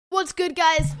What's good,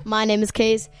 guys? My name is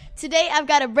KayZ. Today I've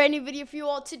got a brand new video for you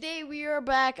all. Today we are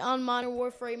back on Modern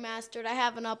Warfare Remastered. I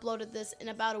haven't uploaded this in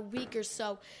about a week or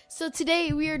so. So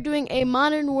today we are doing a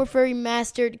Modern Warfare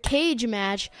Remastered cage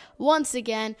match once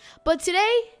again. But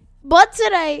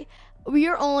today we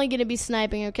are only going to be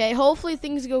sniping, okay? Hopefully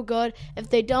things go good. If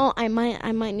they don't, I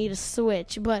might need a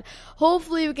switch. But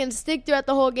hopefully we can stick throughout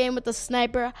the whole game with the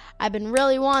sniper. I've been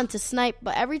really wanting to snipe,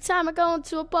 but every time I go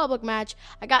into a public match,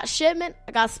 I got shipment,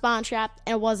 I got spawn trapped,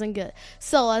 and it wasn't good.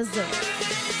 So let's do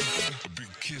it. A big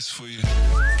kiss for you.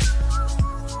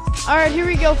 Alright, here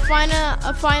we go.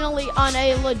 Finally on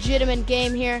a legitimate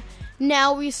game here.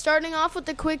 Now we're starting off with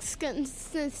the quick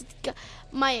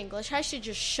my English. I should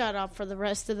just shut up for the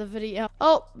rest of the video.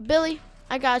 Oh, Billy,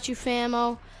 I got you,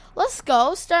 famo. Let's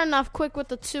go. Starting off quick with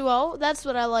the 2-0. That's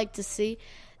what I like to see.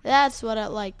 That's what I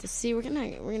like to see. We're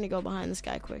gonna go behind this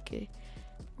guy quickly.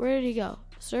 Where did he go?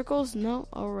 Circles? No.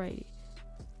 Alrighty.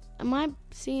 Am I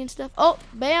seeing stuff? Oh,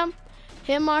 bam.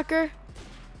 Hit marker.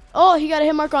 Oh, he got a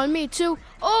hit marker on me too.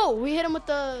 Oh, we hit him with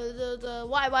the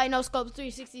YY no scope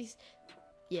 360s.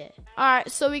 Yeah.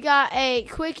 Alright, so we got a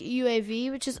quick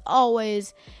UAV, which is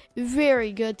always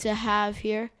very good to have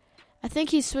here. I think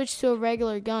he switched to a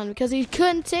regular gun because he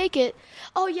couldn't take it.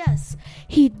 Oh, yes.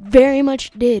 He very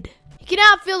much did. He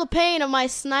cannot feel the pain of my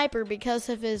sniper because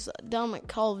of his dumb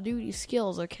Call of Duty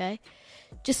skills, okay?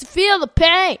 Just feel the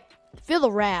pain. Feel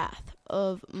the wrath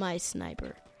of my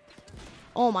sniper.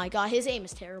 Oh, my God. His aim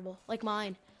is terrible, like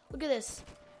mine. Look at this.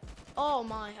 Oh,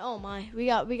 my. Oh, my. We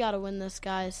got to win this,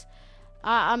 guys.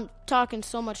 I'm talking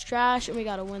so much trash, and we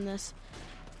gotta win this.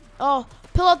 Oh,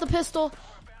 pull out the pistol.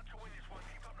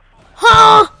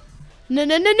 Huh?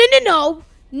 No.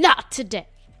 Not today.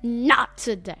 Not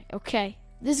today, okay?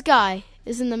 This guy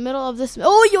is in the middle of this.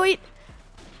 Oh, yoit.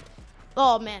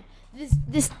 Oh, man.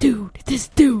 This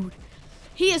dude.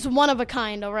 He is one of a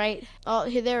kind, all right? Oh,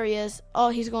 there he is. Oh,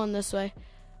 he's going this way.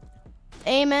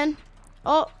 Amen.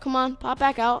 Oh, come on. Pop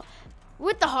back out.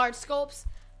 With the hard scopes.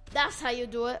 That's how you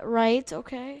do it, right?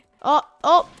 Okay. Oh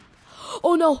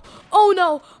no.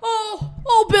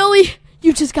 Oh, Billy.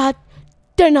 You just got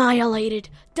annihilated,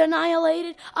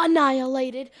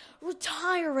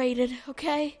 retirated,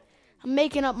 okay? I'm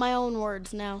making up my own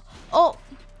words now. Oh,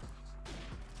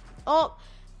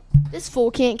 this fool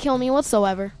can't kill me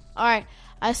whatsoever. All right,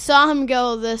 I saw him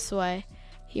go this way.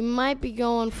 He might be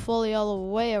going fully all the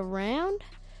way around.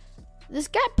 This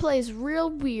guy plays real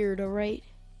weird, all right?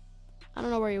 I don't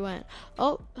know where he went.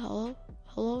 Oh, hello,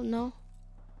 no.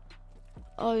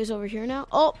 Oh, he's over here now.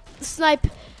 Oh, snipe.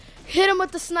 Hit him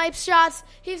with the snipe shots.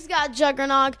 He's got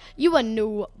Juggernog. You a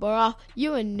noob, bro.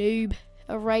 You a noob.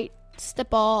 All right, step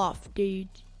off, dude.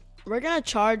 We're going to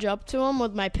charge up to him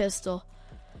with my pistol.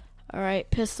 All right,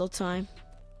 pistol time.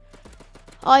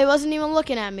 Oh, he wasn't even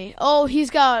looking at me. Oh, he's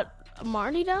got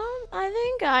Marty down,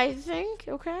 I think.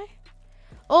 Okay.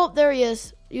 Oh, there he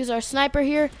is. Use our sniper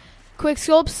here. Quick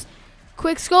scopes.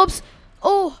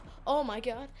 Oh my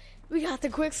God. We got the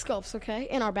quick scopes, okay,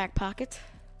 in our back pocket.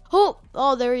 Oh,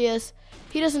 there he is.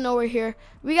 He doesn't know we're here.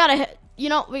 We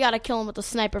gotta kill him with the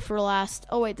sniper for last.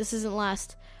 Oh, wait, this isn't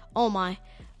last. Oh, my.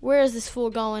 Where is this fool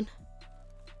going?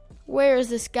 Where is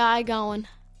this guy going?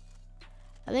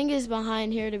 I think he's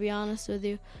behind here, to be honest with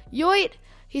you. Yoit!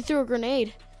 He threw a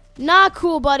grenade. Not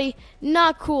cool, buddy.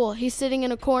 Not cool. He's sitting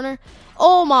in a corner.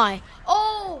 Oh, my.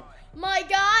 Oh, my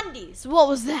Gandhis. What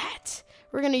was that?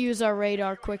 We're going to use our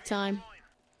radar quick time.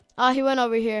 He went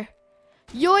over here.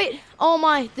 Yoit! Oh,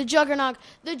 my. The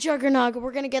Juggernog.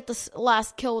 We're going to get the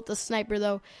last kill with the sniper,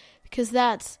 though, because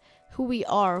that's who we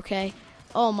are, okay?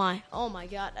 Oh, my. Oh, my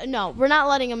God. No, we're not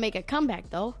letting him make a comeback,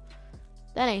 though.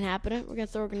 That ain't happening. We're going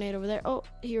to throw a grenade over there. Oh,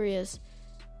 here he is.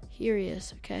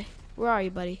 Okay. Where are you,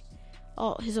 buddy?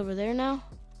 Oh, he's over there now?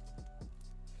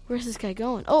 Where's this guy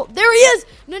going? Oh, there he is!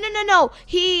 No.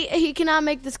 He cannot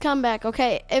make this comeback,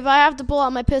 okay? If I have to pull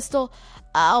out my pistol,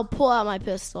 I'll pull out my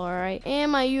pistol, all right?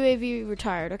 And my UAV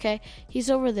retired, okay? He's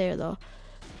over there, though.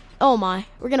 Oh, my.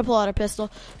 We're going to pull out our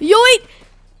pistol. Yoink!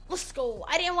 Let's go.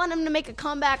 I didn't want him to make a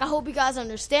comeback. I hope you guys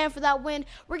understand for that win.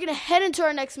 We're going to head into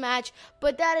our next match,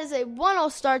 but that is a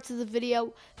 1-0 start to the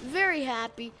video. Very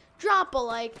happy. Drop a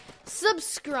like.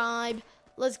 Subscribe.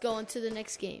 Let's go into the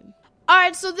next game.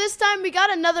 Alright, so this time we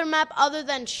got another map other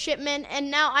than Shipment,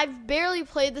 and now I've barely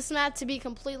played this map, to be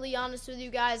completely honest with you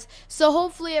guys, so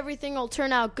hopefully everything will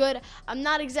turn out good. I'm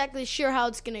not exactly sure how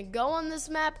it's going to go on this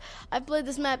map. I've played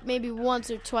this map maybe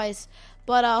once or twice,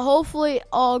 but hopefully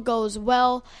all goes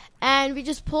well, and we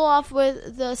just pull off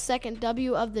with the second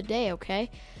W of the day, okay?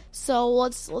 So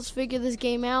let's figure this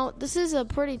game out. This is a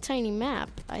pretty tiny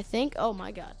map, I think. Oh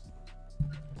my God.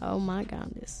 Oh my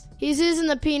goodness. He's using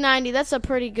the P90. That's a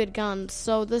pretty good gun,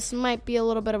 so this might be a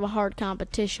little bit of a hard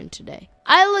competition today.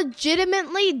 I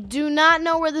legitimately do not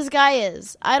know where this guy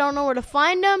is. I don't know where to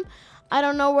find him. I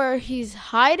don't know where he's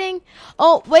hiding.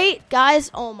 Oh, wait,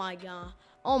 guys. Oh my god.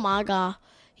 Oh my god.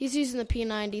 He's using the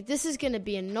P90. This is going to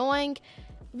be annoying.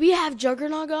 We have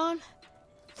Juggernaut on?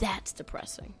 That's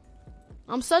depressing.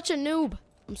 I'm such a noob.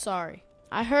 I'm sorry.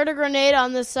 I heard a grenade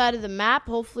on this side of the map.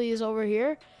 Hopefully he's over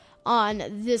here on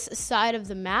this side of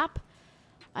the map.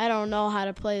 I don't know how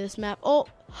to play this map. Oh,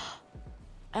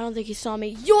 I don't think he saw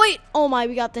me. Yoit! Oh my,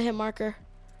 we got the hit marker.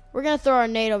 We're going to throw our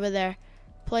nade over there.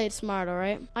 Play it smart, all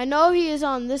right? I know he is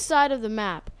on this side of the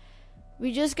map.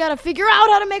 We just got to figure out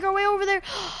how to make our way over there.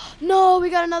 No, we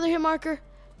got another hit marker.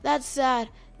 That's sad.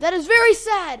 That is very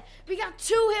sad. We got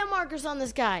 2 hit markers on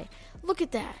this guy. Look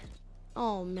at that.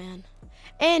 Oh, man.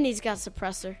 And he's got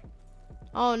suppressor.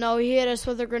 Oh, no, he hit us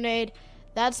with a grenade.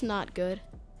 That's not good.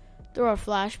 Throw a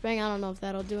flashbang. I don't know if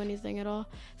that'll do anything at all.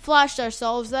 Flashed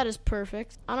ourselves. That is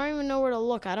perfect. I don't even know where to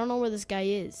look. I don't know where this guy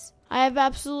is. I have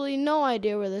absolutely no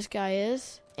idea where this guy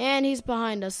is. And he's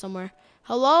behind us somewhere.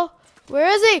 Hello? Where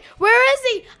is he? Where is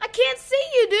he? I can't see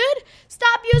you, dude.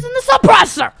 Stop using the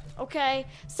suppressor. Okay?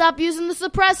 Stop using the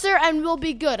suppressor and we'll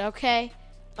be good, okay?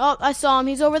 Oh, I saw him.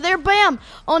 He's over there. Bam.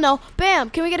 Oh, no. Bam.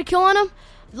 Can we get a kill on him?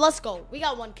 Let's go. We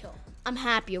got 1 kill. I'm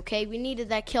happy, okay? We needed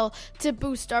that kill to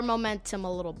boost our momentum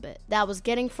a little bit. That was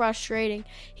getting frustrating.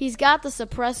 He's got the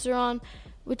suppressor on,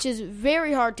 which is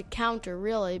very hard to counter,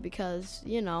 really, because,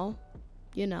 you know.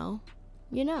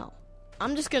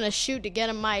 I'm just going to shoot to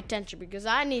get him my attention because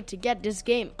I need to get this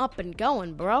game up and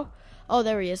going, bro. Oh,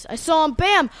 there he is. I saw him.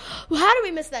 Bam. How did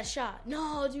we miss that shot?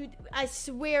 No, dude. I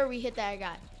swear we hit that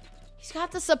guy. He's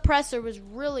got the suppressor, which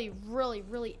really, really,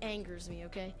 really angers me,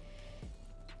 okay?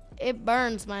 It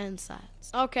burns my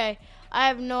insides. Okay, I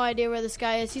have no idea where this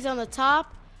guy is. He's on the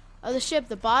top of the ship,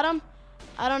 the bottom.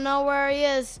 I don't know where he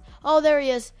is. Oh, there he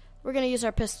is. We're going to use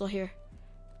our pistol here.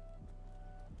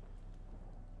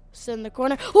 Sit in the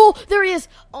corner. Oh, there he is.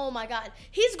 Oh, my God.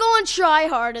 He's going try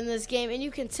hard in this game, and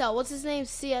you can tell. What's his name?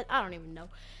 I don't even know.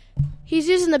 He's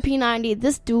using the P90.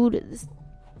 This dude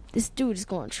is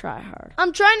going to try hard.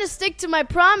 I'm trying to stick to my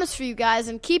promise for you guys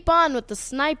and keep on with the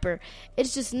sniper.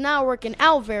 It's just not working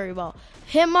out very well.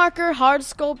 Hit marker, hard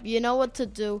scope, you know what to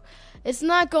do. It's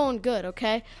not going good,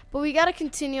 okay? But we got to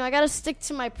continue. I got to stick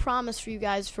to my promise for you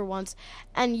guys for once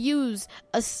and use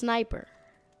a sniper.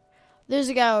 There's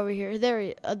a guy over here.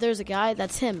 There's a guy.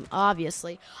 That's him,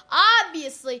 obviously.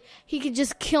 Obviously, he could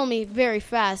just kill me very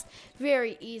fast.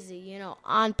 Very easy, you know.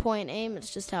 On point aim.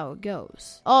 It's just how it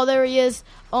goes. Oh, there he is.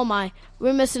 Oh, my.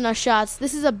 We're missing our shots.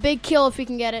 This is a big kill if we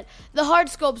can get it. The hard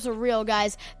scopes are real,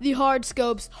 guys. The hard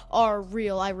scopes are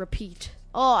real, I repeat.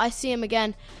 Oh, I see him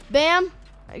again. Bam.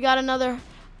 I got another.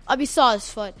 Oh, we saw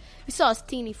his foot. We saw his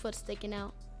teeny foot sticking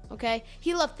out. Okay?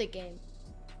 He left the game.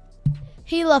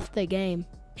 He left the game.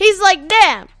 He's like,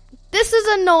 damn, this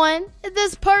is annoying.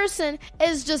 This person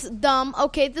is just dumb.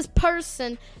 Okay, this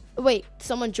person. Wait,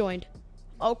 someone joined.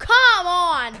 Oh, come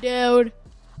on, dude.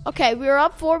 Okay, we were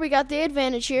up 4. We got the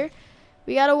advantage here.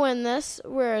 We got to win this.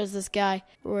 Where is this guy?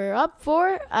 We're up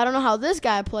 4. I don't know how this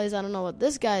guy plays. I don't know what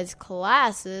this guy's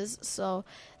class is. So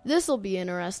this will be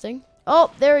interesting. Oh,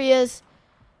 there he is.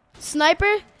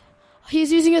 Sniper.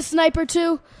 He's using a sniper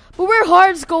too. But we're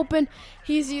hard scoping.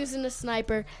 He's using a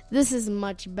sniper. This is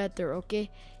much better,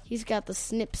 okay? He's got the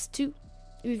snips too.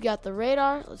 We've got the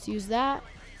radar. Let's use that.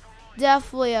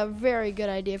 Definitely a very good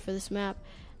idea for this map.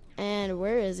 And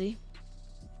where is he?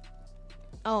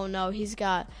 Oh no, he's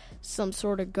got some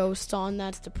sort of ghost on.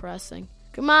 That's depressing.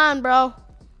 Come on, bro.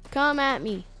 Come at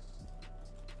me.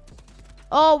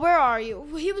 Oh, where are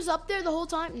you? He was up there the whole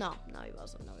time? No, he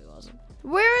wasn't. No, he wasn't.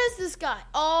 Where is this guy?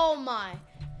 Oh my.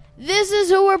 This is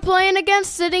who we're playing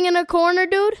against, sitting in a corner,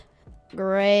 dude?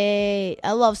 Great.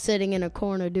 I love sitting in a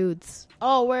corner, dudes.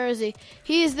 Oh, where is he?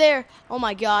 He's there. Oh,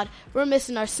 my God. We're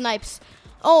missing our snipes.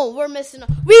 Oh,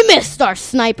 we missed our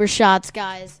sniper shots,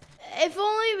 guys. If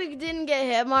only we didn't get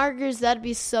hit markers, that'd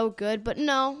be so good. But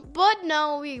no,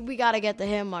 we got to get the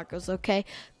hit markers, okay?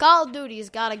 Call of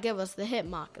Duty's got to give us the hit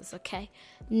markers, okay?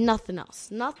 Nothing else.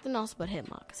 Nothing else but hit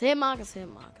markers. Hit markers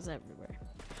everywhere.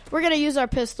 We're going to use our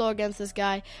pistol against this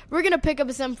guy. We're going to pick up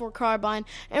his M4 carbine,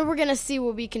 and we're going to see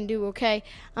what we can do, okay?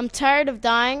 I'm tired of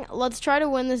dying. Let's try to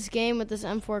win this game with this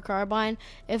M4 carbine.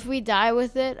 If we die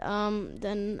with it,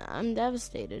 then I'm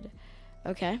devastated.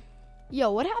 Okay? Yo,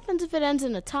 what happens if it ends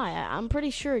in a tie? I'm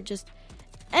pretty sure it just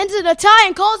ends in a tie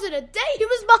and calls it a day. He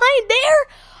was behind there.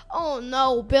 Oh,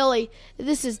 no, Billy.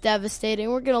 This is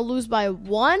devastating. We're going to lose by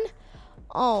 1.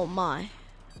 Oh, my.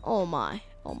 Oh, my.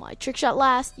 Oh, my. Trick shot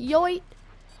last. Yoit.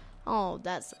 Oh,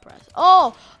 that's surprising.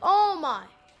 Oh my.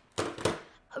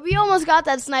 We almost got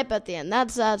that snipe at the end.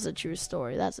 That's a true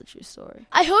story. That's a true story.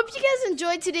 I hope you guys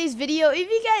enjoyed today's video. If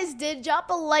you guys did, drop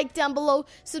a like down below.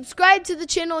 Subscribe to the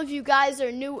channel if you guys are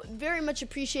new. Very much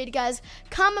appreciated, guys.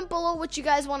 Comment below what you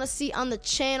guys want to see on the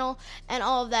channel and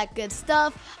all of that good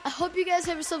stuff. I hope you guys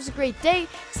have yourselves a great day.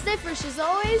 Stay fresh as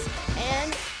always,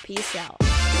 and peace out.